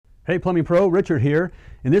Hey Plumbing Pro, Richard here.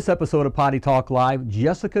 In this episode of Potty Talk Live,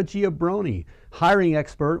 Jessica Giabroni, hiring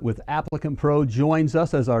expert with Applicant Pro, joins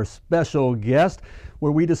us as our special guest,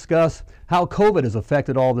 where we discuss how COVID has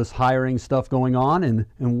affected all this hiring stuff going on and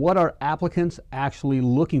what are applicants actually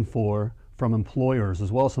looking for from employers,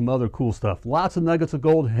 as well as some other cool stuff. Lots of nuggets of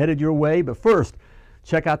gold headed your way, but first,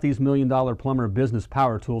 check out these $1 Million Plumber business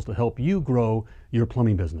power tools to help you grow your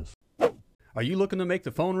plumbing business. Are you looking to make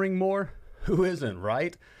the phone ring more? Who isn't,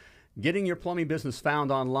 right? Getting your plumbing business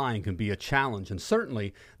found online can be a challenge and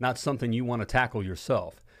certainly not something you want to tackle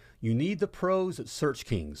yourself. You need the pros at Search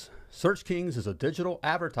Kings. Search Kings is a digital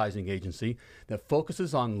advertising agency that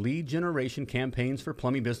focuses on lead generation campaigns for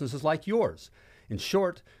plumbing businesses like yours. In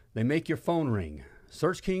short, they make your phone ring.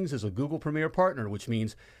 Search Kings is a Google Premier Partner, which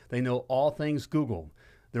means they know all things Google.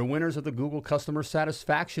 They're winners of the Google Customer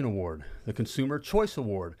Satisfaction Award, the Consumer Choice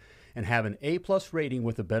Award, and have an A+ rating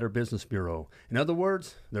with the Better Business Bureau. In other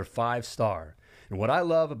words, they're 5-star. And what I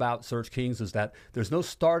love about Search Kings is that there's no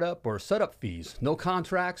startup or setup fees, no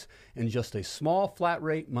contracts, and just a small flat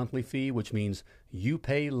rate monthly fee, which means you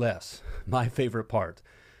pay less. My favorite part.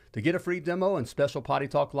 To get a free demo and special Potty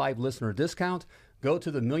Talk Live listener discount, go to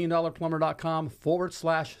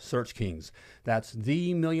themilliondollarplumber.com/Search Kings. That's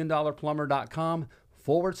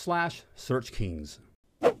themilliondollarplumber.com/Search Kings.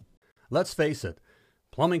 Let's face it,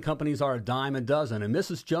 plumbing companies are a dime a dozen, and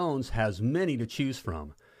Mrs. Jones has many to choose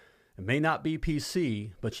from. It may not be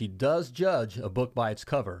PC, but she does judge a book by its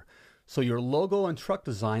cover. So your logo and truck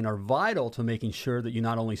design are vital to making sure that you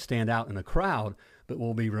not only stand out in the crowd, but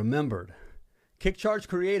will be remembered. Kickcharge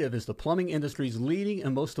Creative is the plumbing industry's leading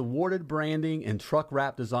and most awarded branding and truck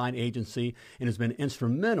wrap design agency and has been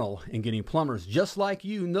instrumental in getting plumbers just like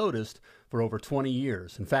you noticed for over 20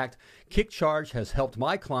 years. In fact, Kickcharge has helped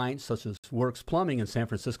my clients, such as Works Plumbing in San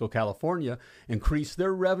Francisco, California, increase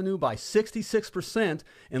their revenue by 66%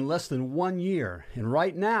 in less than 1 year. And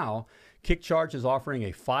right now, Kickcharge is offering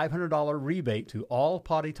a $500 rebate to all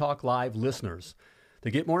Potty Talk Live listeners. To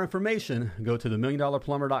get more information, go to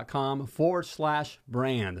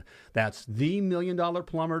themilliondollarplumber.com/brand. That's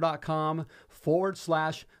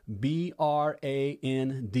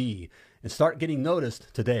themilliondollarplumber.com/BRAND. And start getting noticed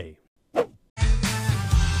today.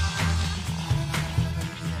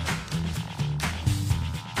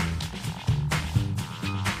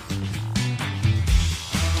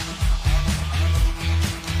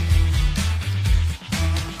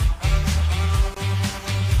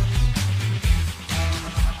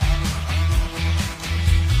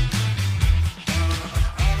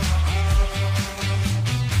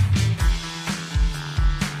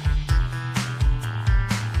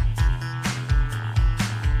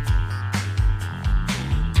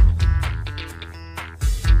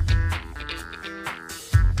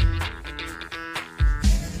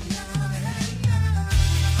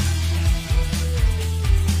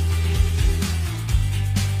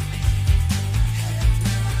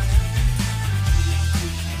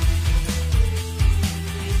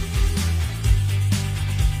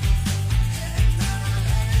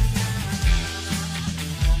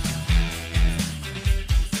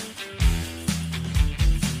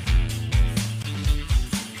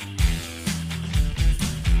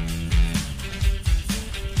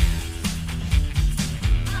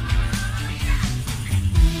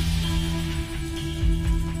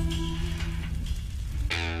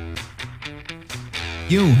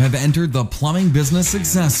 You have entered the Plumbing Business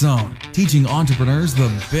Success Zone, teaching entrepreneurs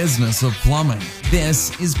the business of plumbing.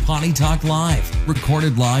 This is Potty Talk Live,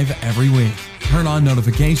 recorded live every week. Turn on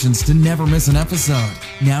notifications to never miss an episode.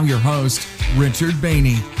 Now your host, Richard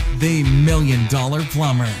Bainey, the $1 Million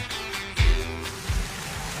Plumber.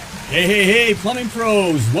 Hey, plumbing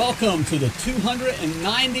pros. Welcome to the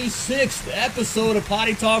 296th episode of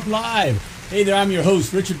Potty Talk Live. Hey there, I'm your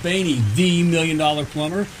host, Richard Bainey, the $1 Million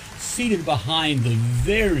Plumber, seated behind the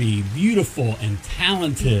very beautiful and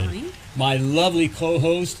talented, my lovely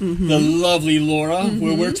co-host, the lovely Laura,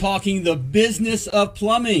 where we're talking the business of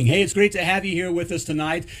plumbing. Hey, it's great to have you here with us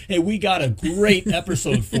tonight. Hey, we got a great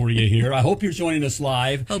episode for you here. I hope you're joining us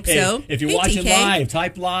live. Hope so. If you're watching live,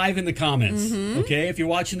 type live in the comments. Okay, if you're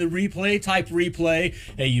watching the replay, type replay.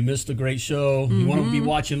 Hey, you missed a great show. You want to be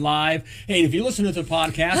watching live. Hey, if you're listening to the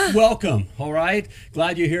podcast, welcome. All right,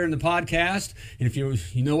 glad you're here in the podcast. And if you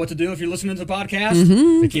know what to do if you're listening to the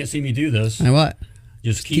podcast, they can't see me do this. What?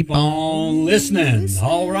 Just keep on listening.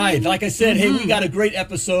 All right. Like I said, hey, we got a great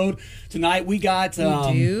episode tonight. We got,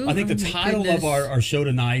 I think the title of our show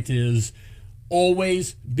tonight is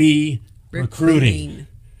Always Be Recruiting.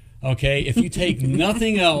 Okay. If you take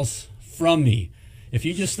nothing else from me, if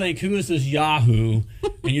you just think, who is this Yahoo,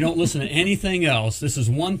 and you don't listen to anything else, this is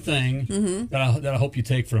one thing that I hope you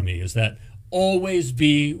take from me, is that always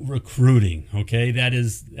be recruiting, okay?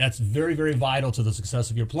 That's very, very vital to the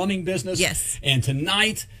success of your plumbing business. Yes. And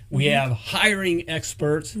tonight we have hiring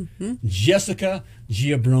expert Jessica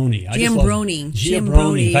Giabroni.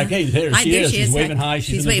 Giabroni. In fact, hey, there she is. She's waving hi.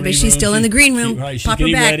 She's waving, but she's still in the green room. She's Pop her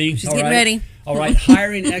getting back. ready. She's getting ready. All right,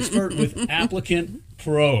 hiring expert with Applicant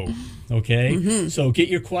Pro. Okay, so get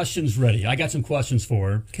your questions ready. I got some questions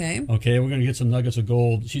for her. Okay, we're going to get some nuggets of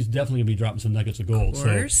gold. She's definitely going to be dropping some nuggets of gold. Of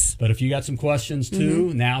course. So, but if you got some questions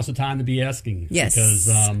too, now's the time to be asking. Yes,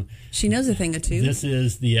 because she knows a thing or two. This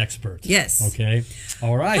is the expert. Yes. Okay.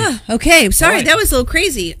 All right. Okay. Sorry, right. that was a little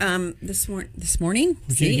crazy. This morning.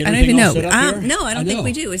 See, I don't everything even all know. set up here? No, I don't think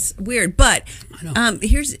we do. It's weird, but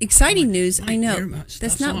here's exciting news. I know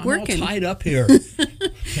that's not working. I'm all tied up here.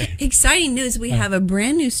 Okay. Exciting news. We have a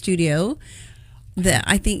brand new studio that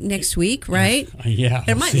I think next week, right? Yeah.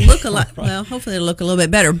 It might look a lot, well, hopefully it'll look a little bit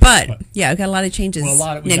better, but yeah, we've got a lot of changes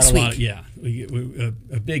next week.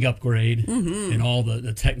 A big upgrade and all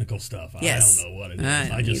the technical stuff. Yes. I don't know what it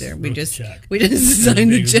is. I just either. We just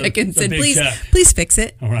signed the check and said, please fix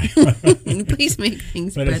it. All right. Please make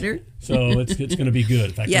things better. So it's going to be good.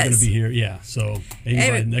 In fact, we're going to be here. Yeah. So maybe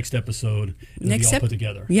by the next episode, it'll be all put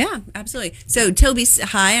together. Yeah, absolutely. So Toby,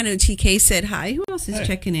 hi. I know TK said hi. Who else is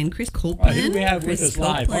checking in? Chris Copeland. Who we have with us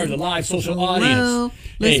live, part of the live social audience.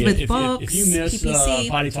 Elizabeth Fox. If you miss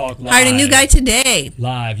Potty Talk Live, hired a new guy today.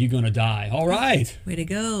 Live, you're going to die. All right. Way to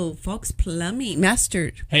go. Fox Plumbing.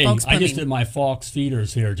 Master. Hey, Fox Plumbing. I just did my Fox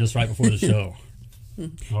feeders here just right before the show.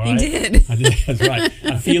 All right? You did. I did. That's right.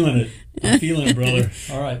 I'm feeling it, brother.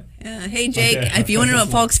 All right. Hey, Jake, if you want to know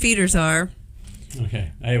what Fox feeders are.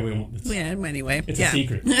 Okay. Hey, we won't. Anyway. It's a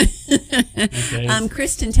secret. Okay.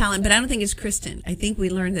 Kristen Talent, but I don't think it's Kristen. I think we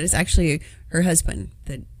learned that it's actually her husband.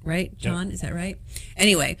 Right? John, is that right?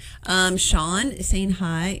 Anyway, Sean is saying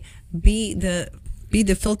hi. Be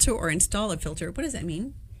the filter or install a filter. What does that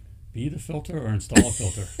mean? Be the filter or install a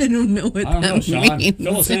filter? I don't know what that means. Sean.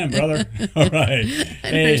 Fill us in, brother. All right.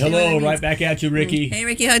 Hey, hello. Right back at you, Ricky. Hey,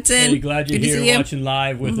 Ricky Hudson. Hey, glad you're here watching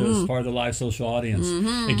live with us, part of the live social audience.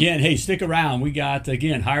 Again, hey, stick around. We got,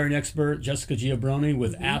 hiring expert Jessica Giabroni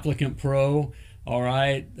with Applicant Pro. All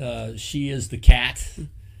right. She is the cat.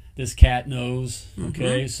 This cat knows.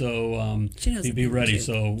 Okay, so be ready.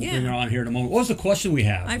 So we'll bring her on here in a moment. What was the question we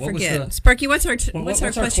have? I forget. Sparky, what's our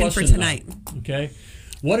question for tonight? Okay,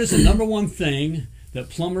 what is the number one thing that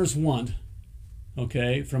plumbers want?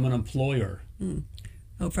 Okay, from an employer.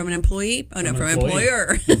 Oh, from an employee? Oh, no, from an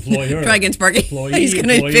employer. Employer. Try again, Sparky. He's going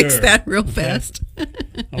to fix that real fast.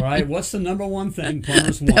 All right, what's the number one thing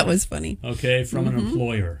plumbers want? That was funny. Okay, from an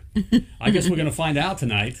employer. I guess we're going to find out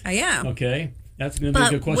tonight. Yeah. Okay. That's going to be a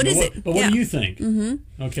good question. What is it? But what do you think?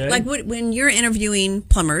 Okay. Like when you're interviewing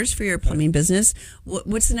plumbers for your plumbing business,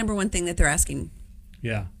 what's the number one thing that they're asking?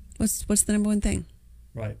 Yeah. What's the number one thing?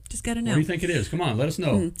 Right. Just got to know. What do you think it is? Come on, let us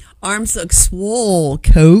know. Arms look swole,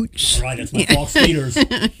 coach. All right, that's my Fox feeders.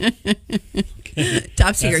 Okay.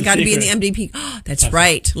 Top secret. Got to be in the MDP. Oh, that's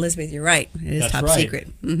right. Elizabeth, you're right. It is top secret.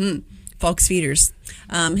 Fox feeders.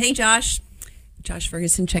 Hey, Josh. Josh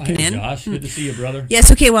Ferguson checking in. Josh, good to see you, brother.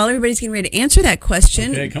 Yes, okay, while everybody's getting ready to answer that question.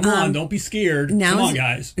 Okay, come on, don't be scared. Come on,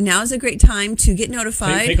 guys. Now is a great time to get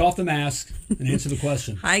notified. Take off the mask and answer the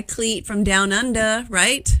question. Hi, Cleet from Down Under,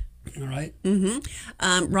 right? All right.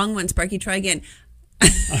 Wrong one, Sparky, try again.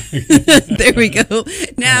 There we go.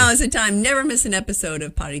 Now is the time. Never miss an episode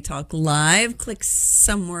of Potty Talk Live. Click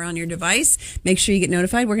somewhere on your device. Make sure you get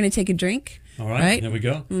notified. We're going to take a drink. All right. There we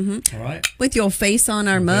go. All right. With your face on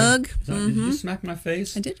our mug. Did you smack my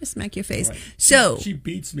face? I did just smack your face. Right. So she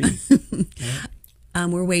beats me.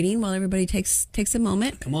 We're waiting while everybody takes a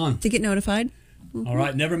moment. Come on. To get notified. All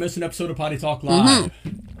right. Never miss an episode of Potty Talk Live.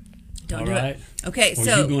 Don't do it. Okay. Or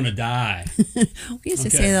you're going to die. We used to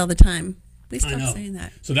say that all the time. Please stop saying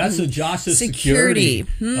that. So that's the Josh's security.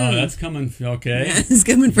 That's coming. Okay. Yeah, it's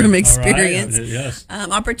coming from experience. Right. Yes.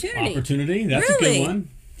 Opportunity. Opportunity. That's a good one.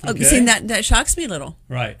 Okay. See, that shocks me a little.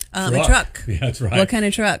 Right. A truck. Yeah, that's right. What kind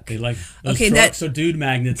of truck? They like those trucks are dude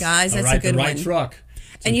magnets. Guys, that's a good one. The right truck.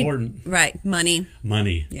 It's important. Right. Money.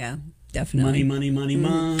 Yeah. Definitely. Money.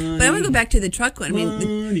 But I want to go back to the truck one. I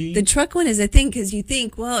mean, the truck one is a thing because you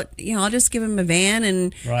think, well, I'll just give him a van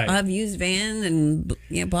and I'll have a used van and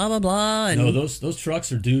blah, blah, blah. And no, those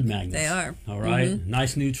trucks are dude magnets. They are. All right.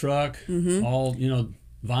 Nice new truck. All,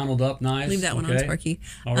 vinyled up nice. Leave that one on, Sparky.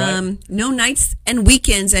 All right. No nights and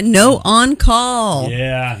weekends and no on-call.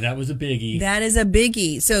 Yeah, that was a biggie. That is a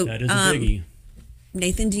biggie. So that is a biggie.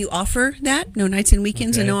 Nathan, do you offer that? No nights and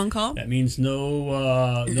weekends and no on call? That means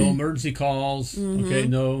no emergency calls. Okay,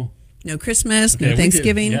 no Christmas, no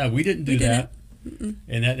Thanksgiving. We didn't do that.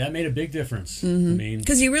 And that made a big difference. I mean,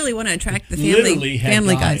 because you really want to attract the literally had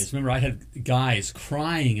family guys. Remember, I had guys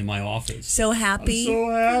crying in my office. So happy.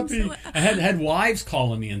 I'm so happy. I had wives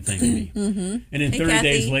calling me and thanking me. And then 30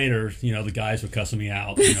 days later, the guys were cussing me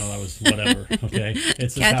out. I was whatever. Okay,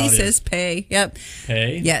 it's Kathy says pay. Yep.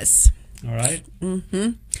 Pay. Yes. All right.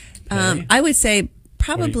 I would say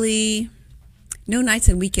probably no nights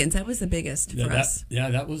and weekends. That was the biggest for us.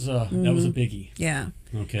 That was a biggie. Yeah.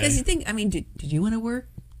 Okay. Because you think, did you want to work?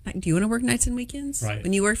 Do you want to work nights and weekends? Right.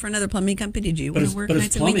 When you worked for another plumbing company, did you want to work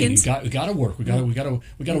nights and weekends? We got to work. We got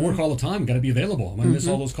to work all the time. We got to be available. I'm gonna miss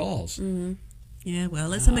all those calls. Yeah. Well,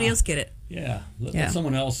 let somebody else get it. Yeah. Let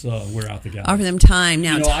someone else wear out the guy. Offer them time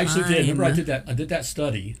now. I actually did. Remember, I did that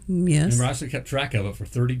study. Yes. Remember, I actually kept track of it for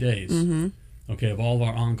 30 days. Okay, of all of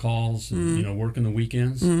our on-calls, and, working the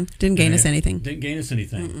weekends. Didn't gain us anything. Didn't gain us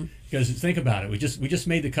anything. Because think about it, we just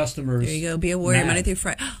made the customers. There you go. Be a warrior Monday through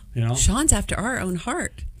Friday. Sean's after our own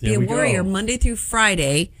heart. Be a warrior Monday through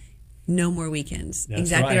Friday. No more weekends. That's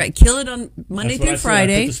exactly right. Kill it on Monday through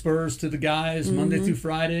Friday. I put the spurs to the guys Monday through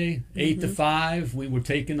Friday, 8 to 5. We were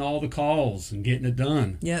taking all the calls and getting it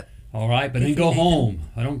done. Yep. All right, but then go home.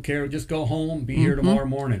 I don't care. Just go home. Be here tomorrow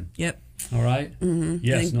morning. Yep. All right.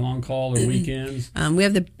 Yes, no on call or weekends. We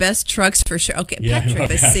have the best trucks for sure. Okay, Patrick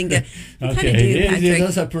Basinga. Okay, he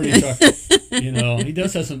does have pretty trucks. He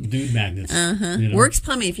does have some dude magnets. Works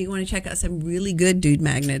Plumbing. If you want to check out some really good dude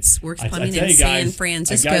magnets, Works Plumbing in San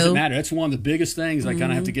Francisco. Guys that matter. That's one of the biggest things I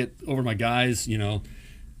kind of have to get over my guys.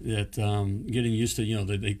 That getting used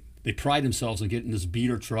to. They pride themselves on getting this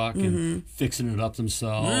beater truck and fixing it up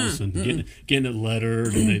themselves and getting it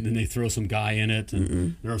lettered, and then they throw some guy in it,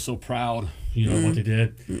 and they're so proud, what they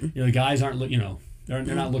did. The guys aren't, they're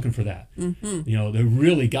not looking for that. They're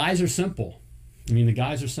really, guys are simple. The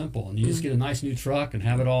guys are simple, and you just get a nice new truck and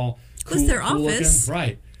have it all cool, it's their office, looking.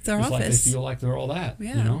 Right? Their office. Like they feel like they're all that.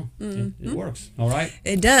 Yeah. It works. All right.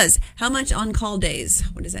 It does. How much on call days?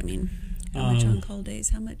 What does that mean? How much on call days?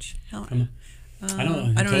 How much? I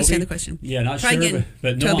don't understand the question. Yeah, not Try sure, again.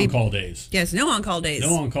 but no on-call days. Yes, no on-call days.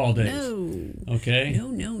 No on-call days. No. Okay.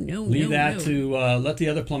 No. Leave that to let the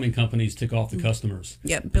other plumbing companies tick off the customers.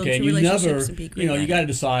 Yep. Build true relationships and be great. You got to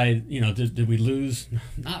decide. Did we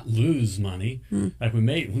not lose money? Like we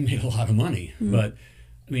made a lot of money, but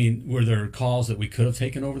were there calls that we could have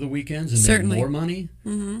taken over the weekends and made more money?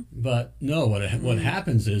 But no. What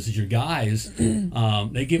happens is your guys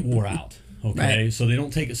they get wore out. Okay, right. So they don't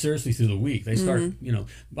take it seriously through the week. They start,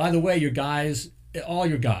 by the way, all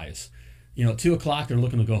your guys, at 2 o'clock, they're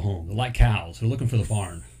looking to go home. They're like cows. They're looking for the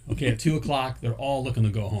barn. Okay, at 2 o'clock, they're all looking to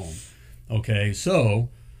go home. Okay, so,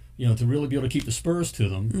 to really be able to keep the spurs to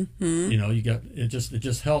them, you got, it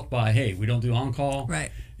just helped by, hey, we don't do on-call.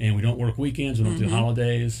 Right. And we don't work weekends. We don't do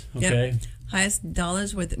holidays. Okay. Yep. Highest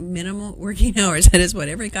dollars with minimal working hours. That is what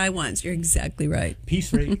every guy wants. You're exactly right.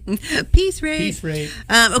 Peace rate. Peace rate.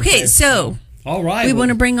 Okay, so all right. We want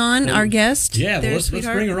to bring on our guest. Yeah, let's bring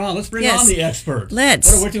her on. Let's bring on the expert.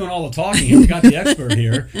 Let's. We're doing all the talking here. We got the expert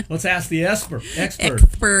here. Let's ask the expert.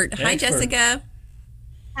 Hi, Jessica.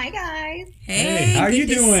 Hi, guys. Hey, how are you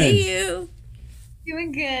doing? Good to see you.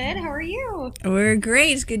 Doing good. How are you? We're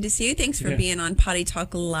great. It's good to see you. Thanks for being on Potty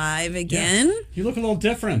Talk Live again. Yeah. You look a little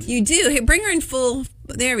different. You do. Hey, bring her in full.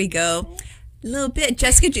 There we go. A little bit.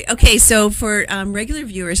 Jessica. Okay, so for regular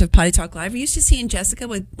viewers of Potty Talk Live, we're used to seeing Jessica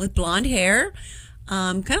with blonde hair,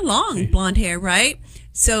 kind of long blonde hair, right?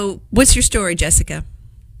 So what's your story, Jessica?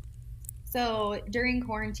 So during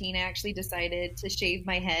quarantine, I actually decided to shave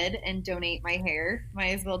my head and donate my hair.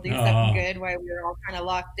 Might as well do something good while we were all kind of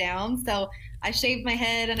locked down. So I shaved my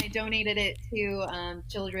head and I donated it to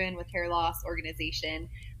Children with Hair Loss organization.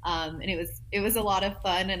 And it was a lot of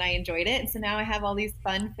fun and I enjoyed it. And so now I have all these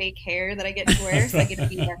fun fake hair that I get to wear. So I get to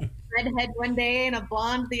be a redhead one day and a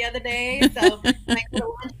blonde the other day. So when I go to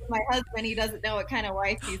lunch with my husband, he doesn't know what kind of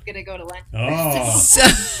wife he's going to go to lunch with.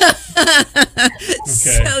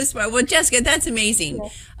 So smart. Well, Jessica, that's amazing.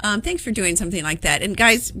 Thanks for doing something like that. And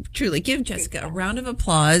guys, truly give Jessica a round of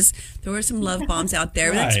applause. Throw her some love bombs out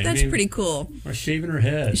there. Right. That's pretty cool. Or shaving her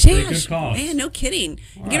head. Good cause. Man, no kidding.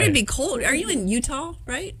 Right. Get ready to be cold. Are you in Utah,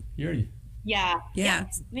 right? Yeah.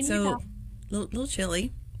 So, little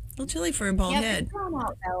chilly. A little chilly for a bald head. It's grown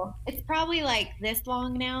out, though. It's probably like this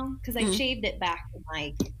long now because I shaved it back in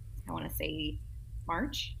I want to say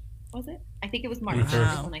March. Was it? I think it was March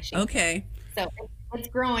when I shaved it. So it's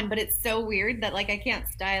growing, but it's so weird that I can't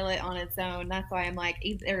style it on its own. That's why I'm like,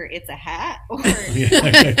 either it's a hat or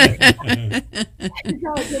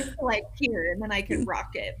until it gets to like here, and then I can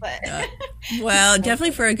rock it. But well,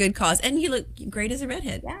 definitely for a good cause, and you look great as a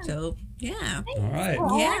redhead. Yeah. So yeah. All right.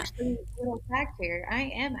 Well, Yeah. actually, little fact here,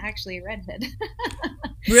 I am actually a redhead.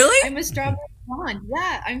 Really? I'm a strawberry blonde.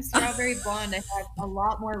 Yeah, I'm strawberry blonde. I have a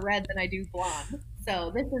lot more red than I do blonde.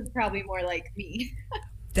 So this is probably more like me.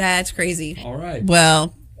 That's crazy. All right.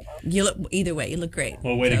 Well, you look either way. You look great.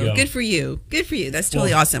 Well, way to go. Good for you. Good for you. That's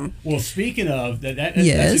totally Well, awesome. Well, speaking of that's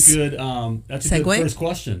Yes. a good Segue? first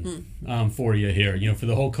question for you here. You know, for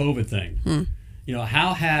the whole COVID thing. You know,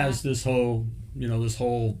 how has this whole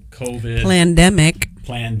COVID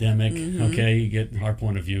pandemic? Okay, you get our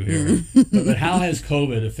point of view here. But how has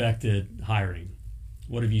COVID affected hiring?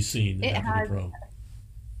 What have you seen at Applicant Pro?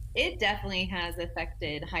 It definitely has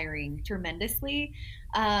affected hiring tremendously.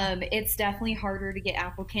 It's definitely harder to get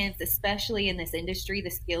applicants, especially in this industry, the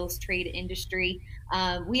skills trade industry.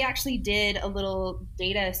 We actually did a little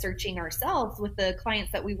data searching ourselves with the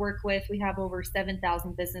clients that we work with. We have over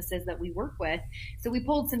 7,000 businesses that we work with. So we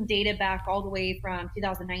pulled some data back all the way from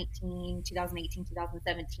 2019, 2018,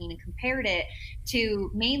 2017, and compared it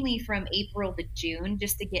to mainly from April to June,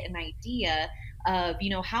 just to get an idea of, you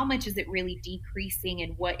know, how much is it really decreasing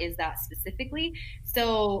and what is that specifically.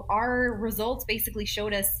 So our results basically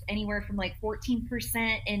showed us anywhere from like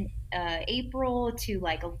 14% in April to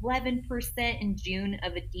like 11% in June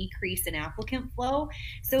of a decrease in applicant flow.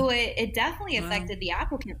 So it definitely affected the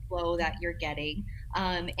applicant flow that you're getting,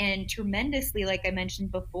 and tremendously, like I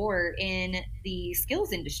mentioned before, in the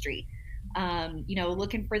skills industry. You know,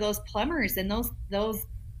 looking for those plumbers, and those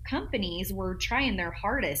companies were trying their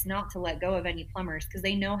hardest not to let go of any plumbers because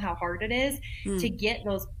they know how hard it is to get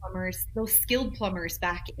those plumbers, those skilled plumbers,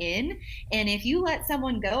 back in. And if you let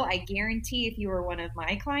someone go, I guarantee if you were one of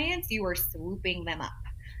my clients, you were swooping them up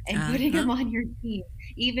and putting them on your team,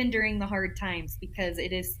 even during the hard times, because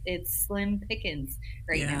it's slim pickings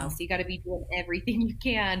right now. So you got to be doing everything you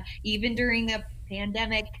can, even during the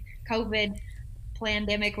pandemic, COVID,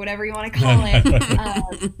 plandemic, whatever you want to call it.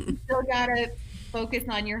 You still got to focus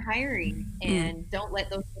on your hiring and don't let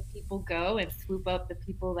those people go, and swoop up the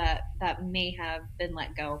people that may have been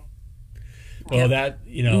let go. Well, that,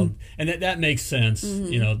 you know, and that makes sense.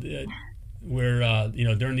 You know, we're you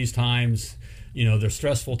know, during these times, you know, they're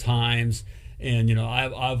stressful times, and you know,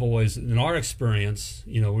 I've always, in our experience,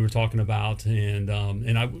 you know, we were talking about, and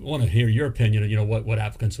I want to hear your opinion. You know, what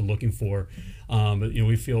applicants are looking for. But you know,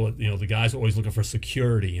 we feel that, you know, the guys are always looking for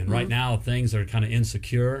security, and right now things are kind of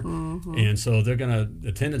insecure, and so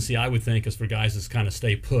the tendency, I would think, is for guys to kind of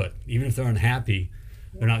stay put, even if they're unhappy.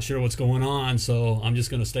 They're not sure what's going on, so I'm just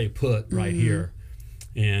going to stay put right here,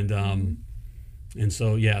 and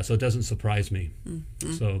so so it doesn't surprise me,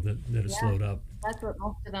 so that it slowed up. That's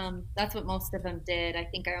what most of them did. I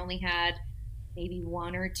think I only had maybe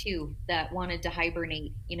one or two that wanted to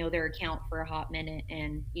hibernate, you know, their account for a hot minute,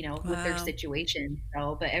 and you know, with their situation.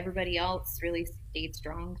 So, but everybody else really stayed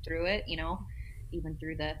strong through it, you know, even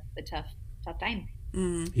through the tough time.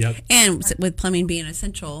 Yep. And with plumbing being an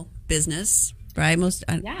essential business, right?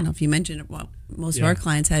 I don't know if you mentioned it. Well, most of our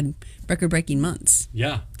clients had record-breaking months.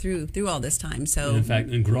 Yeah. Through all this time. So, and in fact,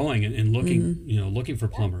 and growing and looking, you know, looking for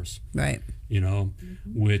plumbers. Right. You know,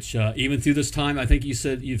 which even through this time, I think you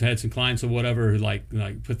said you've had some clients or whatever who like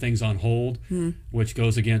put things on hold, which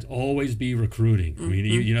goes against always be recruiting. I mean,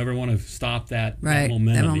 you never want to stop that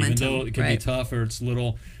momentum, even though it can be tough or it's a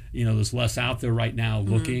little, you know, there's less out there right now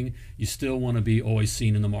looking. You still want to be always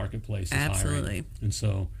seen in the marketplace. Absolutely. Hiring. And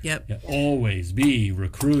so, always be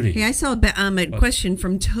recruiting. Okay, I saw a question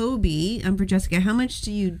from Toby for Jessica. How much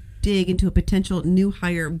do you dig into a potential new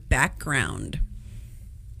hire background?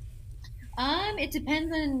 It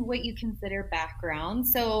depends on what you consider background.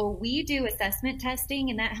 So we do assessment testing,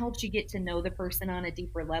 and that helps you get to know the person on a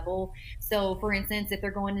deeper level. So for instance, if they're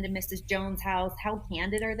going into Mrs. Jones' house, how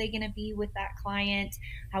candid are they going to be with that client?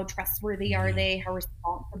 How trustworthy are they? How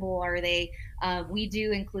responsible are they? We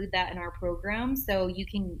do include that in our program, so you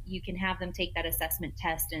can have them take that assessment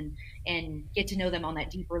test and get to know them on that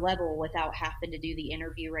deeper level without having to do the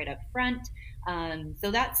interview right up front. So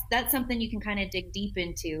that's something you can kind of dig deep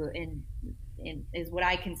into, and is what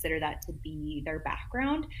I consider that to be their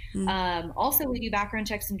background. Also, we do background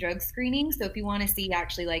checks and drug screening. So if you want to see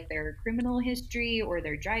actually like their criminal history or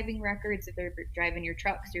their driving records, if they're driving your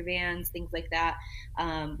trucks, your vans, things like that,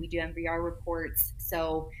 we do MVR reports.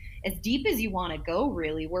 So as deep as you want to go,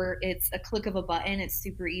 really, where it's a click of a button, it's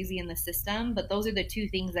super easy in the system. But those are the two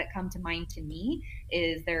things that come to mind to me,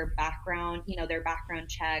 is their background, you know, their background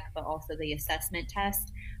check, but also the assessment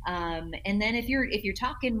test. And then if you're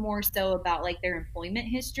talking more so about like their employment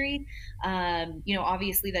history, you know,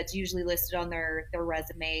 obviously that's usually listed on their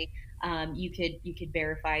resume. You could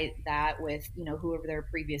verify that with, you know, whoever their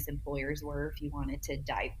previous employers were if you wanted to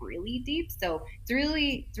dive really deep. So it's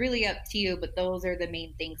really up to you. But those are the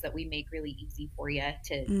main things that we make really easy for you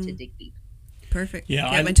to dig deep. Perfect. Yeah,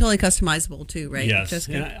 and totally customizable too, right? Yes,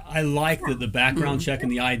 and I like the background check and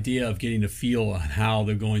the idea of getting a feel on how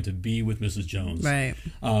they're going to be with Mrs. Jones, right?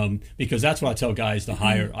 Because that's what I tell guys to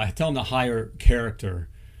hire. I tell them to hire character,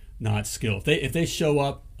 not skill. If they show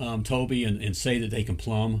up, Toby, and say that they can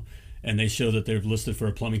plumb, and they show that they've listed for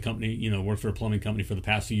a plumbing company, you know, worked for a plumbing company for the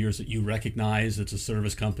past few years that you recognize it's a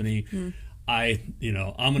service company. I'm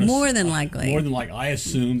gonna more than likely. I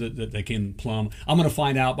assume that they can plumb. I'm gonna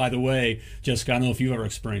find out. By the way, Jessica, I don't know if you've ever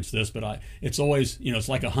experienced this, but it's always, you know, it's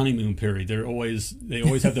like a honeymoon period. They always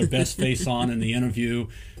have their best face on in the interview,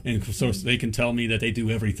 and so they can tell me that they do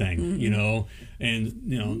everything, you know,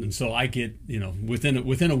 and so I get, you know,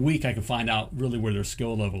 within a week I can find out really where their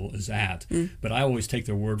skill level is at. But I always take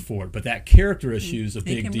their word for it. But that character issue is a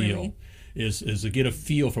big deal. Really. Is to get a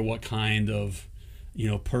feel for what kind of, you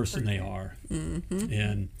know, person they are.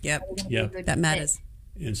 And that matters.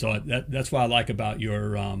 And so that's what I like about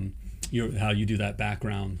your how you do that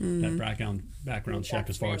background background check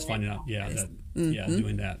as far as finding out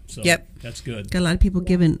doing that. So that's good. Got a lot of people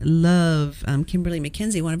giving love. Kimberly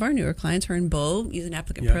McKenzie, one of our newer clients, her and Bo using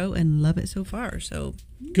Applicant Pro and love it so far. So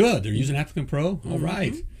good. They're using Applicant Pro. All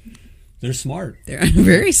right. They're smart. They're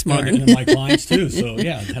very smart. And my clients too. So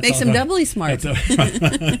makes them doubly smart. So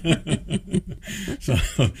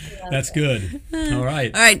that's good. All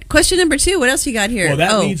right. All right. Question number 2. What else you got here? Well,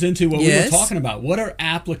 that leads into what we were talking about. What are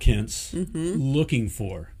applicants looking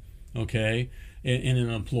for? Okay, in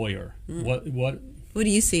an employer. What do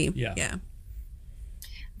you see? Yeah.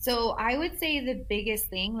 So I would say the biggest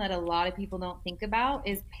thing that a lot of people don't think about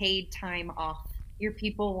is paid time off. Your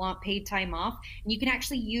people want paid time off, and you can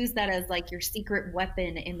actually use that as like your secret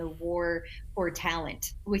weapon in the war for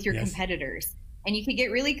talent with your competitors. And you can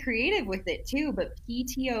get really creative with it too, but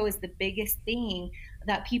PTO is the biggest thing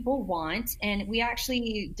that people want. And we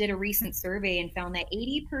actually did a recent survey and found that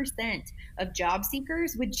 80% of job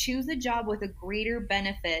seekers would choose a job with a greater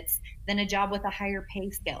benefits than a job with a higher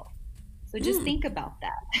pay scale. So just think about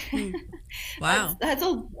that. Wow. That's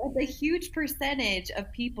a huge percentage of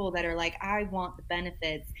people that are like, I want the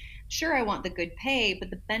benefits. Sure, I want the good pay, but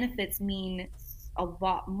the benefits mean a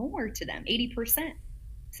lot more to them. 80%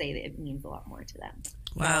 say that it means a lot more to them.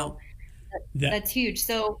 Wow. So that's huge.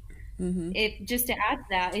 So if just to add to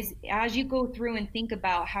that is, as you go through and think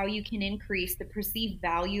about how you can increase the perceived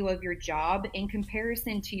value of your job in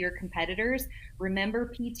comparison to your competitors,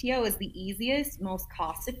 remember PTO is the easiest, most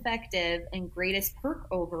cost effective, and greatest perk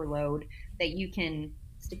overload that you can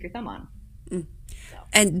stick your thumb on.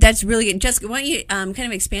 And that's really good. Jessica, why don't you kind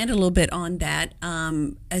of expand a little bit on that,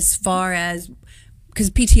 as far as, because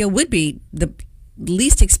PTO would be the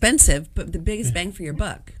least expensive but the biggest bang for your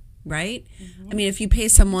buck. Right? I mean, if you pay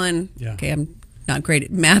someone, okay, I'm not great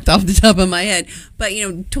at math off the top of my head, but you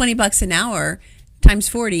know, $20 an hour times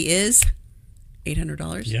 40 is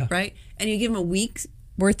 $800, right? And you give them a week's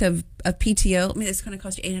worth of PTO. I mean, it's going to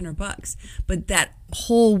cost you $800, but that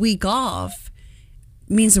whole week off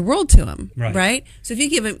means the world to them, right? So if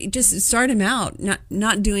you give them, just start them out,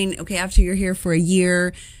 not doing, okay, after you're here for a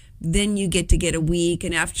year, then you get a week,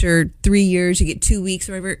 and after 3 years, you get 2 weeks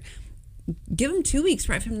or whatever. Give them 2 weeks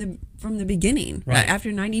right from the beginning,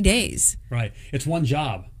 after 90 days. Right. It's one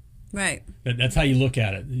job. Right. That's how you look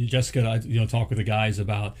at it. Jessica, talk with the guys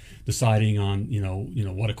about deciding on,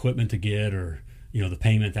 what equipment to get, or, the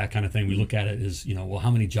payment, that kind of thing. We look at it as, well,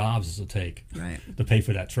 how many jobs does it take to pay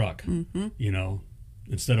for that truck?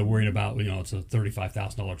 Instead of worrying about, it's a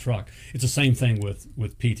 $35,000 truck. It's the same thing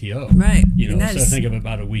with PTO. Right. Instead of thinking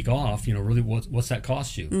about a week off, really what's that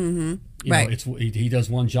cost you? Right. He does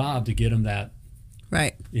one job to get him that.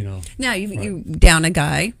 Right. Now you down a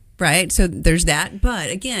guy, right? So there's that. But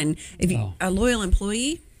again, if you a loyal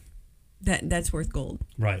employee, that's worth gold.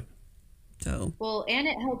 Right. So well, and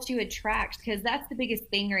it helps you attract, because that's the biggest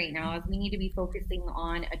thing right now is we need to be focusing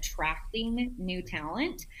on attracting new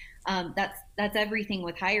talent. That's everything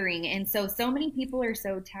with hiring. And so many people are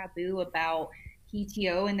so taboo about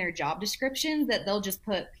PTO in their job descriptions that they'll just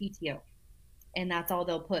put PTO. And that's all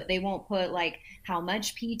they'll put. They won't put like how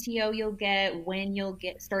much PTO you'll get, when you'll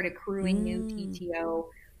start accruing new PTO,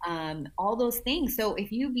 all those things. So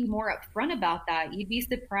if you be more upfront about that, you'd be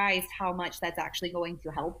surprised how much that's actually going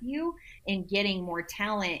to help you in getting more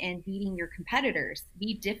talent and beating your competitors.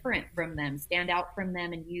 Be different from them, stand out from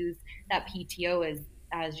them, and use that PTO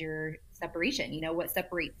as your separation. What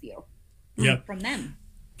separates you from them.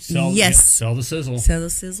 Sell the sizzle. Sell the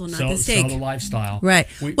sizzle, not the steak. Sell the lifestyle. Right.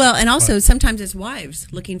 Well, and also sometimes it's wives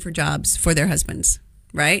looking for jobs for their husbands,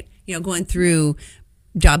 right? Going through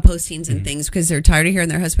job postings and things because they're tired of hearing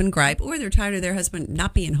their husband gripe, or they're tired of their husband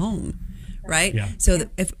not being home, right? Yeah. So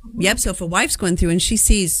if a wife's going through and she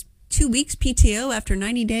sees 2 weeks PTO after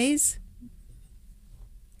 90 days,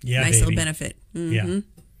 nice little benefit. Yeah,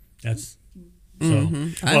 that's. So,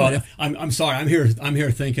 well, I'm sorry. I'm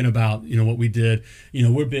here thinking about what we did.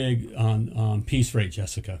 We're big on piece rate,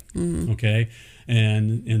 Jessica. Okay,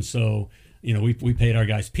 and so we paid our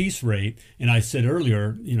guys piece rate, and I said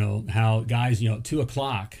earlier, how guys,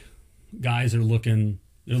 2:00, guys are looking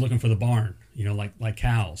for the barn, like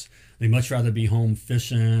cows. They much rather be home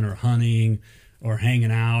fishing or hunting or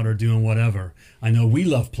hanging out or doing whatever. I know we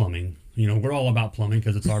love plumbing. We're all about plumbing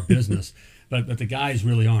because it's our business. But the guys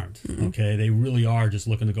really aren't, okay? They really are just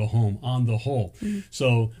looking to go home on the whole.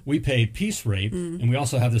 So we paid piece rate, and we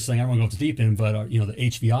also have this thing, I don't want to go off the deep end, but, the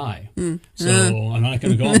HVI. So I'm not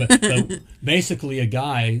going to go on, but basically a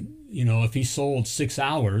guy, if he sold 6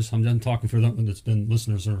 hours, I'm done talking for them that's been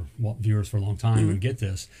listeners or viewers for a long time and get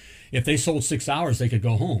this. If they sold 6 hours, they could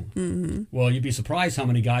go home. Well, you'd be surprised how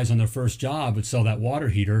many guys on their first job would sell that water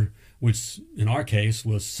heater, which in our case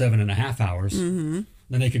was 7.5 hours.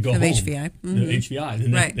 Then they could go home. HVI. The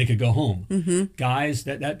HVI. Then they could go home. Guys,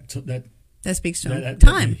 that speaks to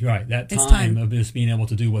time. Right. That time of just being able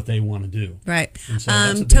to do what they want to do. Right.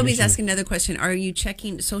 So Toby's asking another question. Are you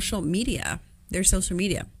checking social media? Their social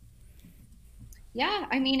media. Yeah,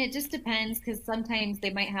 I mean, it just depends because sometimes they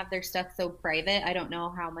might have their stuff so private. I don't know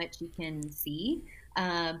how much you can see.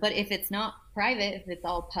 But if it's not private, if it's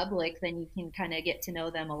all public, then you can kind of get to know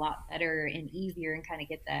them a lot better and easier and kind of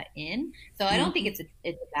get that in. So I don't think it's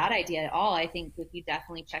a bad idea at all. I think if you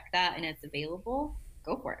definitely check that and it's available,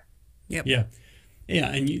 go for it. Yep.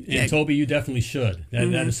 Yeah. And Toby, you definitely should.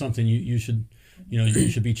 That is something you should, you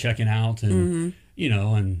should be checking out and,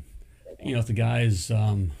 and if the guy's,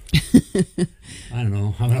 I don't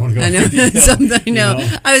know. I don't want to go. I know. I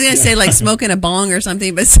know. I was going to say like smoking a bong or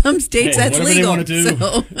something, but some states that's legal. They want to do,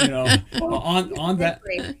 so. on that.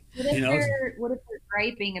 What if they're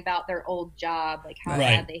griping about their old job, like how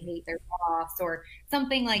bad they hate their boss, or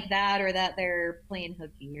something like that, or that they're playing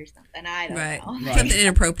hooky or something? I don't know. Right. Something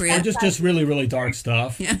inappropriate. Or just really, really dark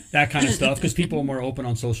stuff. That kind of stuff, because people are more open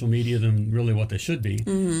on social media than really what they should be. So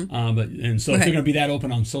if they're going to be that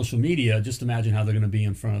open on social media, just imagine how they're going to be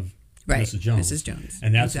in front of Mrs. Jones.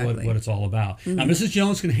 And that's what it's all about. Now, Mrs.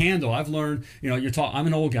 Jones can handle. I've learned. I'm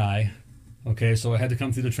an old guy. Okay, so I had to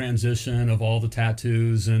come through the transition of all the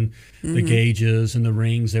tattoos and the gauges and the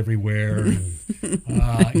rings everywhere, and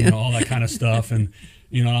all that kind of stuff. And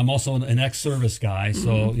I'm also an ex-service guy,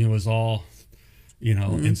 so it was all,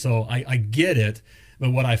 and so I get it. But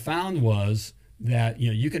what I found was that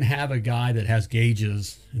you can have a guy that has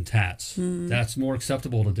gauges and tats. That's more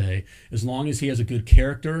acceptable today, as long as he has a good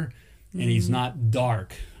character. And he's not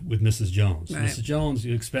dark with Mrs. Jones. Right. Mrs. Jones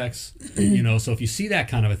expects, so if you see that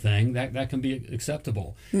kind of a thing, that can be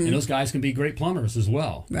acceptable. And those guys can be great plumbers as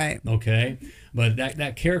well. Right. Okay? But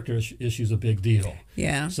that character issue is a big deal.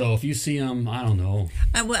 Yeah. So if you see them, I don't know.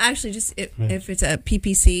 Well, actually, just if it's a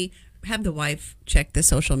PPC, have the wife check the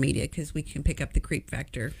social media because we can pick up the creep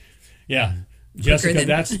factor. Yeah. Jessica,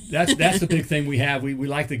 that's the big thing we have. We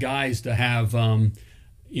like the guys to have...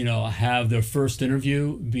 have their first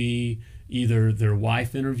interview be either their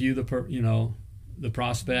wife interview the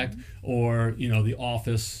prospect, or the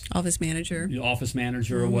office manager,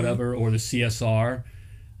 or whatever, or the CSR.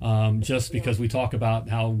 Just because we talk about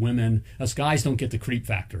how us guys don't get the creep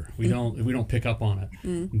factor, we don't pick up on it,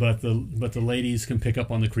 but the ladies can pick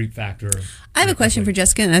up on the creep factor. I have a question for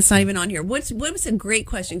Jessica, and that's not even on here. What's a great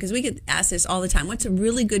question, because we get asked this all the time. What's a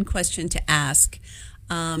really good question to ask?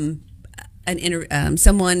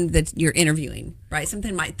 Someone that you're interviewing, right?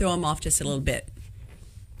 Something might throw them off just a little bit.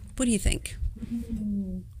 What do you think?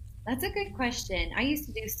 That's a good question. I used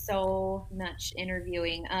to do so much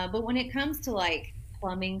interviewing, but when it comes to like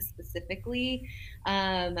plumbing specifically,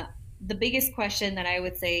 the biggest question that I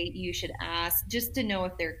would say you should ask, just to know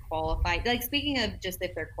if they're qualified, like speaking of just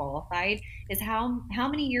if they're qualified, is how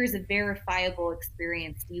many years of verifiable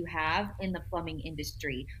experience do you have in the plumbing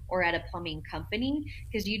industry or at a plumbing company?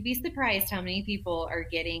 Because you'd be surprised how many people are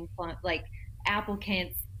getting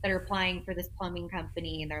applicants that are applying for this plumbing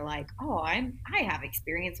company, and they're like, oh, I have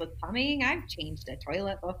experience with plumbing. I've changed a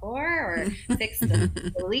toilet before or fixed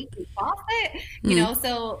the leaky faucet,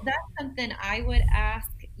 so that's something I would ask,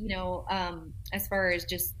 as far as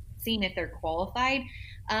just seeing if they're qualified.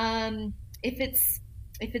 If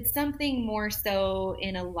it's something more so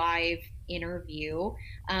in a live interview,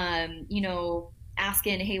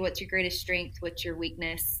 asking, hey, what's your greatest strength? What's your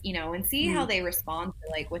weakness? You know, and see how they respond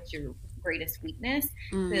to like, what's your greatest weakness?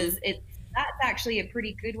 Because that's actually a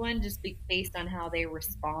pretty good one, just based on how they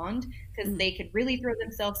respond, because they could really throw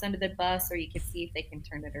themselves under the bus, or you could see if they can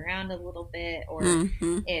turn it around a little bit, or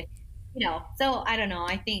if, you know. So I don't know.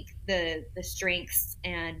 I think the strengths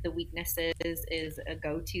and the weaknesses is a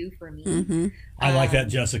go-to for me. I like that,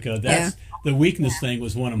 Jessica. That's the weakness thing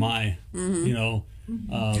was one of my, you know.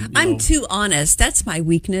 I'm too honest. That's my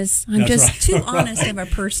weakness. I'm just too honest of a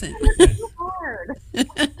person. Too hard.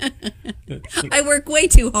 I work way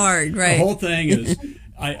too hard, right? The whole thing is,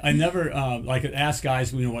 I never like ask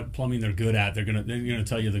guys, you know, what plumbing they're good at. They're gonna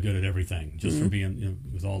tell you they're good at everything just for being, you know,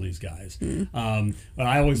 with all these guys. But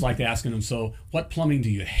I always like asking them, so what plumbing do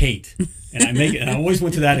you hate? And I always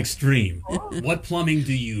went to that extreme. What plumbing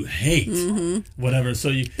do you hate? Whatever.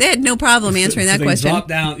 So they had no problem answering that question. Drop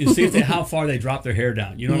down. You see how far they drop their hair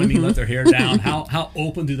down. You know what I mean? Let their hair down. How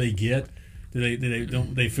open do they get? Do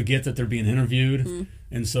they forget that they're being interviewed?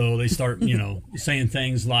 And so they start, you know, saying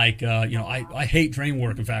things like, you know, I hate drain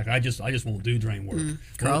work. In fact, I just won't do drain work.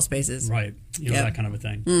 Crawl spaces. Right. You know, that kind of a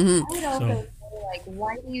thing. I would also say, like,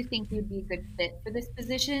 why do you think you'd be a good fit for this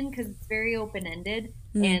position? Because it's very open-ended,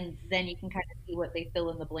 and then you can kind of see what they fill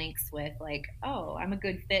in the blanks with, like, oh, I'm a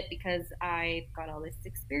good fit because I've got all this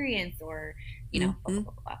experience, or, you know, blah,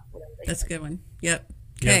 blah, blah, blah, that's a good one. Yep.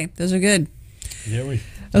 Okay, those are good. There we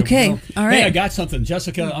Okay, go. all right. Hey, I got something.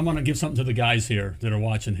 Jessica, I'm going to give something to the guys here that are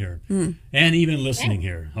watching here and even listening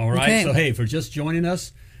here. All right? Okay. So, hey, for just joining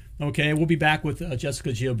us, okay, we'll be back with Jessica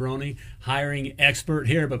Giabroni, hiring expert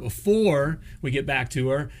here. But before we get back to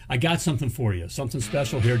her, I got something for you, something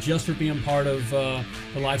special here just for being part of the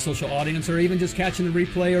live social audience, or even just catching the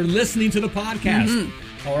replay or listening to the podcast.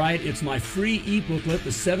 All right, it's my free e-booklet,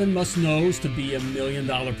 The 7 Must Knows to Be a $1 Million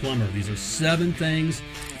Plumber. These are 7 things,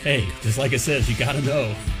 hey, just like it says, you got to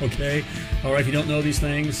know, okay? All right, if you don't know these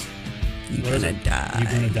things, you're going to die.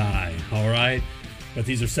 You're going to die, all right? But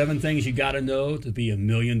these are 7 things you got to know to be a $1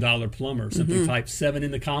 million plumber. Simply type 7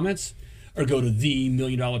 in the comments, or go to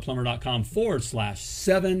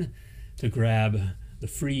themilliondollarplumber.com/7 to grab the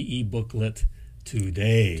free e-booklet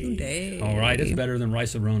today. All right, it's better than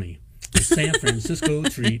rice-a-roni. The San Francisco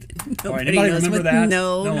treat. All right, anybody remember that?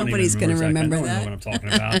 No, nobody's going to remember that. I don't know what I'm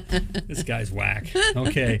talking about. This guy's whack.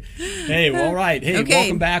 Okay. Hey, well, all right. Hey,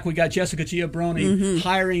 welcome back. We got Jessica Giabroni,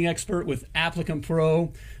 hiring expert with Applicant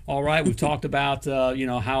Pro. All right, we've talked about you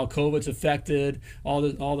know, how COVID's affected all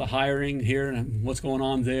the hiring here and what's going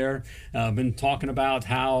on there. Been talking about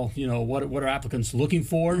how, you know, what are applicants looking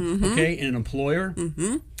for, okay, in an employer.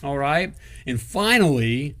 All right, and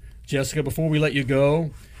finally, Jessica, before we let you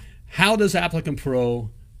go, how does Applicant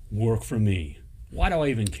Pro work for me? Why do I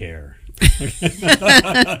even care? Wow,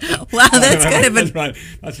 that's kind of an right.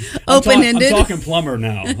 open-ended. I'm talking plumber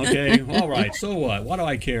now. Okay, all right. So what? Why do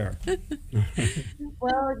I care?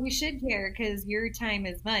 Well, you should care because your time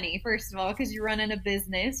is money. First of all, because you're running a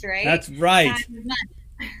business, right? That's right. Time is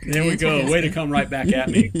money. There we go. Way to come right back at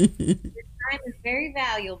me. Your time is very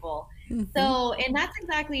valuable. So, and that's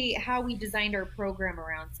exactly how we designed our program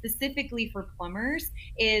around, specifically for plumbers,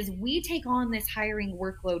 is we take on this hiring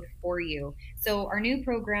workload for you. So our new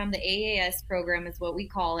program, the AAS program is what we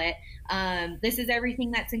call it. This is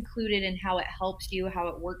everything that's included and how it helps you, how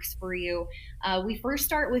it works for you. We first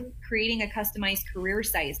start with creating a customized career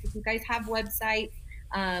site. So if you guys have websites,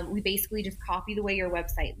 we basically just copy the way your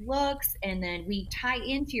website looks, and then we tie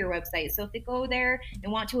into your website. So if they go there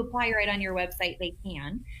and want to apply right on your website, they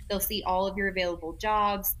can. They'll see all of your available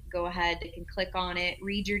jobs. Go ahead, they can click on it,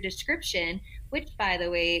 read your description, which, by the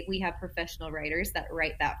way, we have professional writers that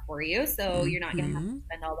write that for you. So you're not going to have to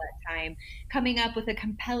spend all that time coming up with a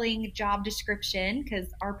compelling job description,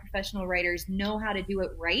 because our professional writers know how to do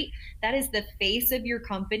it right. That is the face of your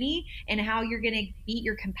company and how you're going to beat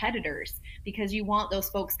your competitors, because you want those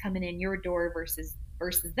folks coming in your door versus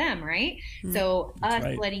them, right? So us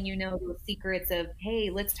letting you know those secrets of, hey,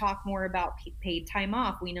 let's talk more about paid time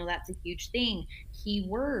off. We know that's a huge thing.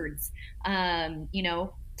 Keywords, you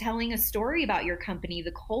know, telling a story about your company,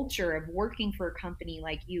 the culture of working for a company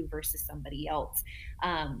like you versus somebody else.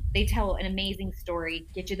 They tell an amazing story,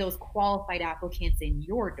 get you those qualified applicants in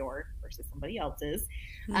your door versus somebody else's.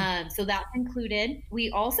 So that's included. We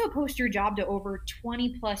also post your job to over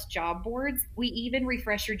 20 plus job boards. We even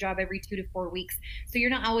refresh your job every 2 to 4 weeks. So you're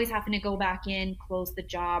not always having to go back in, close the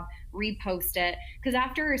job, repost it. Because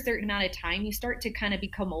after a certain amount of time, you start to kind of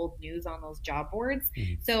become old news on those job boards.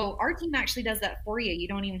 So our team actually does that for you. You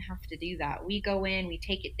don't even have to do that. We go in, we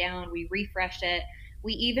take it down, we refresh it.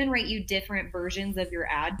 We even write you different versions of your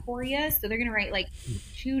ad for you. So they're going to write like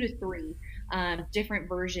 2 to 3 different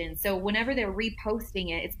versions. So whenever they're reposting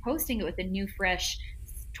it, it's posting it with a new, fresh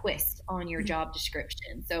twist on your job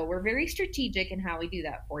description. So we're very strategic in how we do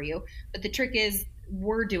that for you. But the trick is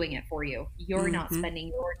we're doing it for you. You're not spending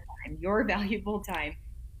your time, your valuable time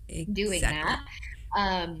doing that.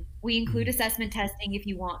 We include assessment testing if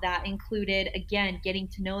you want that included. Again, getting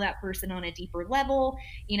to know that person on a deeper level.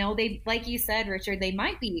 You know, they, like you said, Richard, they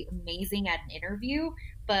might be amazing at an interview,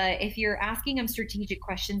 but if you're asking them strategic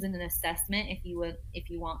questions in an assessment, if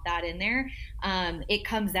you want that in there, it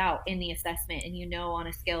comes out in the assessment, and you know on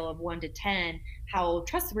a scale of 1 to 10 how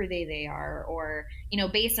trustworthy they are, or you know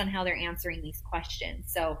based on how they're answering these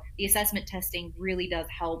questions. So the assessment testing really does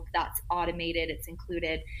help. That's automated. It's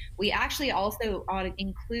included. We actually also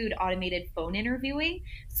include automated phone interviewing.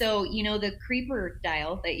 So you know the creeper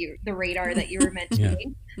dial the radar that you were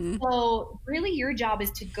mentioning. So really your job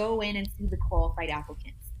is to go in and see the qualified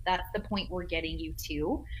applicants. That's the point we're getting you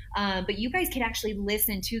to. But you guys can actually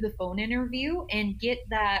listen to the phone interview and get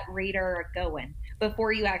that radar going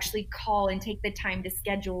before you actually call and take the time to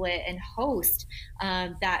schedule it and host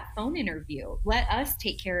that phone interview. Let us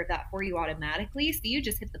take care of that for you automatically. So you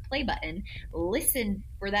just hit the play button, listen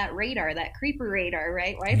for that radar, that creeper radar,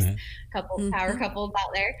 right? Wives, power couples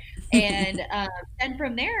out there. And then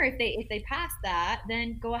from there, if they pass that,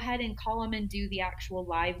 then go ahead and call them and do the actual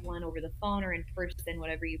live one over the phone or in person,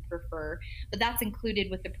 whatever you prefer. But that's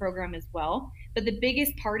included with the program as well. But the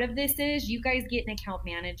biggest part of this is you guys get an account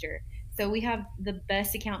manager. So we have the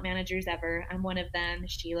best account managers ever. I'm one of them,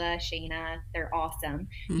 Sheila, Shayna. They're awesome.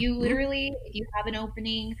 You literally, if you have an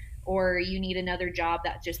opening or you need another job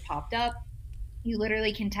that just popped up, you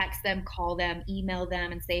literally can text them, call them, email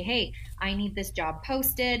them, and say, hey, I need this job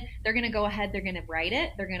posted. They're going to go ahead. They're going to write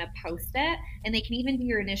it. They're going to post it. And they can even do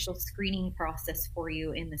your initial screening process for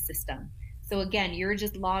you in the system. So again, you're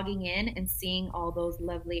just logging in and seeing all those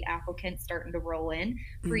lovely applicants starting to roll in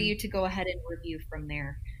for you to go ahead and review from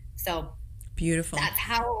there. So beautiful. That's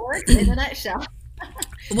how it works in a nutshell.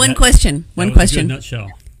 One question. Nutshell.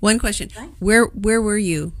 One question. Where were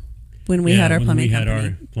you when we had our plumbing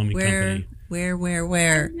company? Company.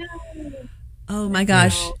 Where? Oh my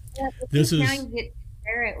gosh. This is now you get to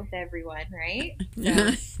share it with everyone, right?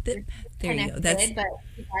 So there you go. That's but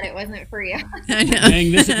you thought it wasn't for you.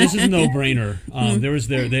 Dang, this is a no-brainer.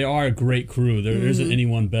 They are a great crew. There isn't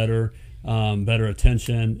anyone better. Better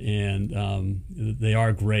attention, and they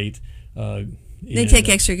are great. They take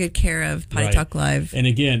extra good care of Potty Talk Live and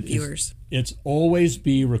again, viewers. It's always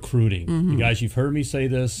be recruiting. You guys, you've heard me say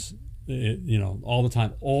this, all the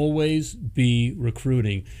time. Always be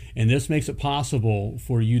recruiting, and this makes it possible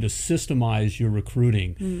for you to systemize your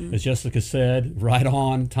recruiting. As Jessica said, right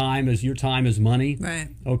on time is your time is money. Right.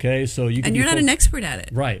 Okay, so you can and you're not an expert at it.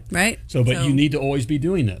 Right. Right. So, but you need to always be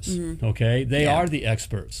doing this. Okay, they are the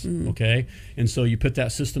experts. Okay, and so you put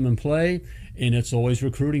that system in play, and it's always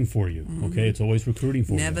recruiting for you. Okay, it's always recruiting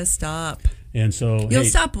for you. Never stop. And so you'll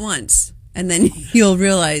stop once. And then you'll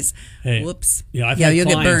realize, whoops. I've had you'll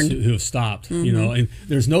clients get burned. who have stopped, and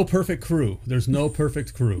there's no perfect crew. There's no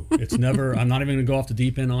perfect crew. It's never, I'm not even going to go off the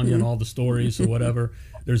deep end on you and all the stories or whatever.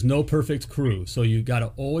 There's no perfect crew. So you got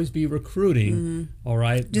to always be recruiting, all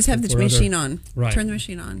right? Just have the machine on. Right. Turn the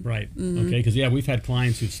machine on. Right. Okay, because, we've had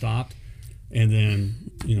clients who've stopped and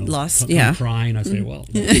then, lost, come crying. I say, well.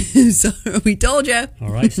 So we told you. All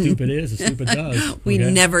right, stupid is as stupid does. We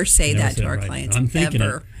never say that to our clients. I'm thinking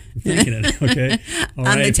ever. it. I'm thinking it. Okay. All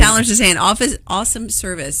right. The talents are saying awesome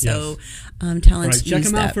service. So talents right. Check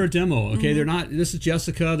them out for a demo. Okay. They're not. This is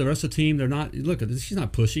Jessica. The rest of the team. They're not. Look at this. She's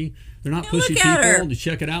not pushy. They're not pushy people. To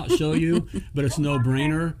check it out, show you. But it's no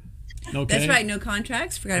brainer. Okay. That's right. No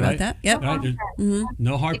contracts. Forgot about that. Yep. Right.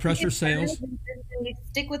 No hard pressure sales.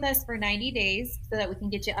 Stick with us for 90 days so that we can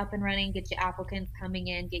get you up and running, get you applicants coming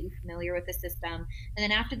in, get you familiar with the system. And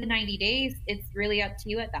then after the 90 days, it's really up to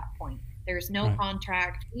you at that point. There's no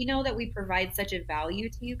contract. We know that we provide such a value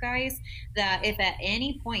to you guys that if at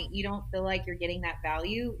any point you don't feel like you're getting that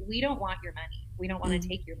value, we don't want your money. We don't want to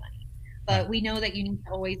take your money. But we know that you need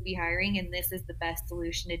to always be hiring, and this is the best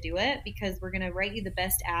solution to do it because we're going to write you the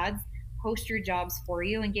best ads, post your jobs for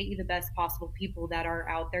you, and get you the best possible people that are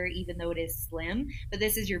out there, even though it is slim. But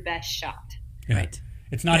this is your best shot. Yeah. Right.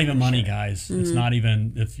 It's not even money, guys. It's not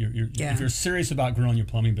even if you're serious about growing your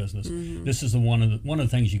plumbing business. This is one of the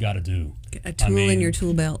things you got to do. A tool in your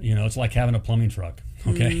tool belt. It's like having a plumbing truck.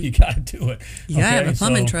 Okay, you got to do it. Yeah, I have a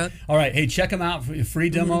plumbing truck. All right, hey, check them out. Free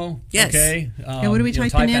demo. Yes. Okay. What are we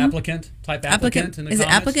typing in? Type applicant in the Is comments. it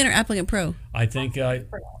applicant or applicant pro? I think.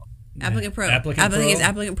 Applicant Pro. Applicant I think Pro? it's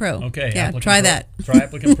Applicant Pro. Okay. Yeah, Applicant try Pro. that. Try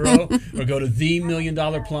Applicant Pro or go to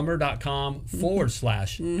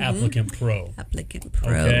themilliondollarplumber.com/Applicant Pro. Applicant Pro.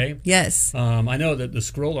 Okay. Yes. I know that the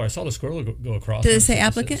scroller, I saw the scroller go across. Did it say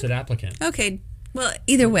applicant? It said applicant. Okay. Well,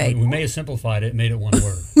 either way. We may have simplified it and made it one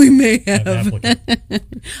word. We may have. Applicant.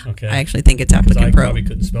 Okay. I actually think it's Because Applicant I Pro. probably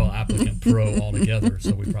couldn't spell Applicant Pro altogether,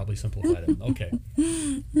 so we probably simplified it. Okay.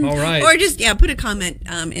 All right. Or just put a comment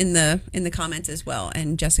in the comments as well,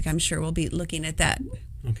 and Jessica, I'm sure, will be looking at that.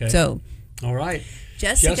 Okay. So, all right,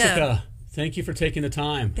 Jessica, thank you for taking the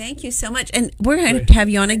time. thank you so much, and we're going to have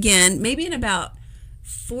you on again, maybe in about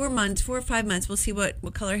 4 or 5 months. We'll see what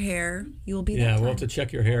color hair you will be. Yeah, that we'll time. have to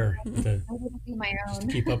check your hair I will be my just own.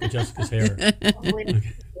 to keep up with Jessica's hair.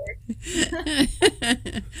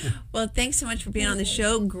 Well, thanks so much for being on the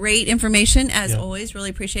show. Great information as Yeah. always. Really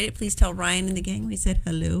appreciate it. Please tell Ryan and the gang we said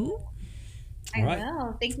hello. I All right.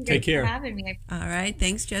 will. Thank you Take guys care. for having me. All right.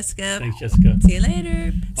 Thanks, Jessica. Thanks, Jessica. See you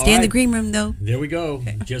later. All Stay in the right. green room, though. There we go.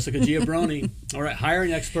 Jessica Giabroni. All right,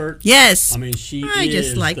 hiring expert. Yes. I mean, she I is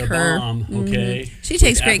just like the her. bomb, okay? She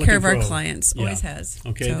takes With great care of our Applicant Pro. clients. Yeah. Always has.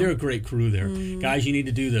 Okay, So- they're a great crew there. Guys, you need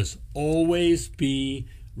to do this. Always be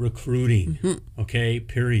recruiting, okay?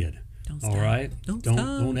 Period. Don't All stop. right? Don't stop.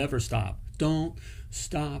 Don't ever stop. Don't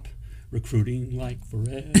stop recruiting like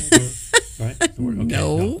forever. Right? Okay,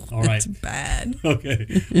 No. All right. It's bad. Okay.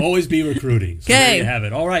 Always be recruiting. So there Okay. you have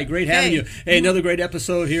it. All right. Great having you. Hey, another great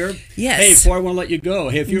episode here. Yes. Hey, before I want to let you go,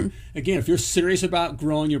 hey, if you're serious about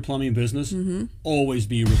growing your plumbing business, always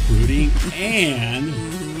be recruiting. And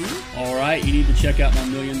all right, you need to check out my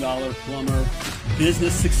 $1 Million Plumber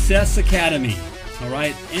Business Success Academy. All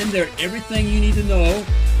right. In there, everything you need to know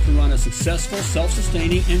to run a successful,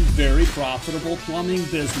 self-sustaining, and very profitable plumbing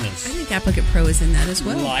business. I think Applicant Pro is in that as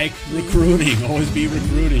well. Like recruiting. Always be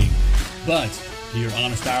recruiting. But your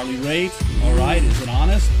honest hourly rate, all right, is it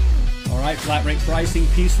honest? All right, flat rate pricing,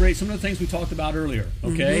 piece rate, some of the things we talked about earlier,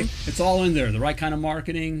 okay? It's all in there. The right kind of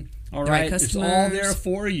marketing, all The right right? It's all customers. there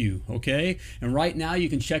for you, okay? And right now you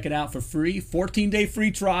can check it out for free, 14-day free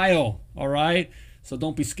trial, all right? So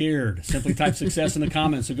don't be scared. Simply type success in the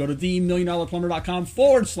comments. So go to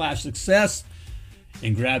themilliondollarplumber.com/success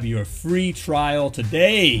and grab your free trial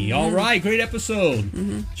today. All right, great episode.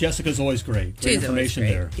 Jessica's always great. Great She's always information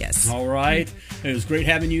great, there. yes. All right. It was great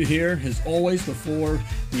having you here. As always, before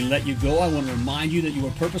we let you go, I want to remind you that you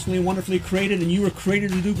were purposefully and wonderfully created, and you were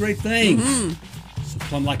created to do great things. So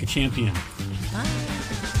plumb like a champion.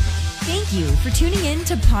 Thank you for tuning in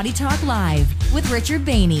to Potty Talk Live with Richard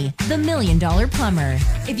Bainey, the $1 Million Plumber.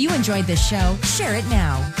 If you enjoyed this show, share it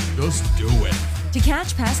now. Just do it. To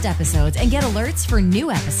catch past episodes and get alerts for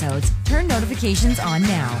new episodes, turn notifications on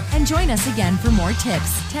now and join us again for more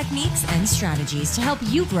tips, techniques, and strategies to help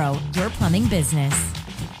you grow your plumbing business.